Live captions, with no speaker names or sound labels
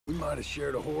might have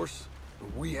shared a horse,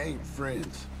 but we ain't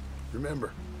friends.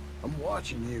 Remember, I'm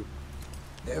watching you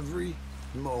every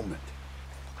moment.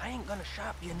 I ain't gonna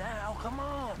shop you now, come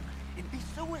on. It'd be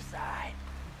suicide.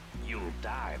 You'll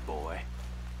die, boy.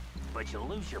 But you'll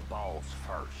lose your balls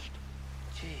first.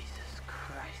 Jesus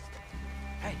Christ.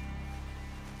 Hey,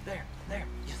 there,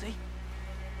 you see?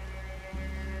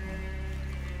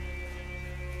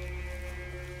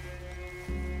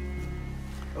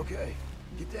 Okay,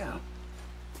 get down.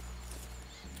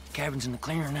 Cabin's in the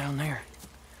clearing down there.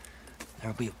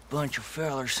 There'll be a bunch of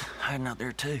fellers hiding out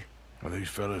there too. Are these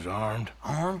fellas armed?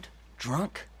 Armed,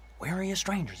 drunk, wary of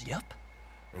strangers, yup.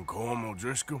 And Colm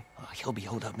O'Driscoll? He'll be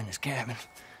holed up in his cabin.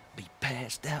 Be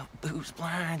passed out, booze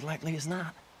blind, likely as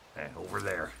not. Hey, over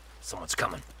there. Someone's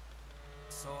coming.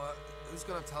 So, who's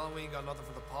gonna tell him we ain't got nothing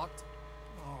for the pot?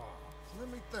 Oh, let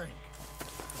me think. The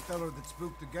feller that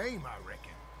spooked the game, I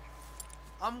reckon.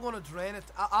 I'm gonna drain it.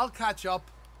 I'll catch up.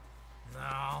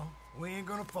 No, we ain't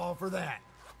gonna fall for that.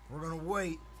 We're gonna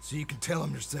wait so you can tell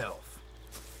him yourself.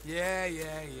 Yeah.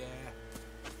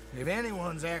 If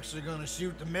anyone's actually gonna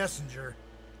shoot the messenger,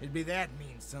 it'd be that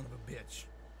mean son of a bitch.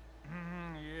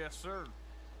 Yes, sir.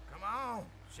 Come on,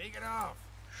 shake it off.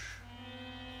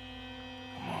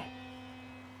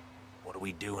 What are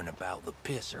we doing about the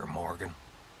pisser, Morgan?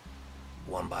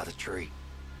 One by the tree.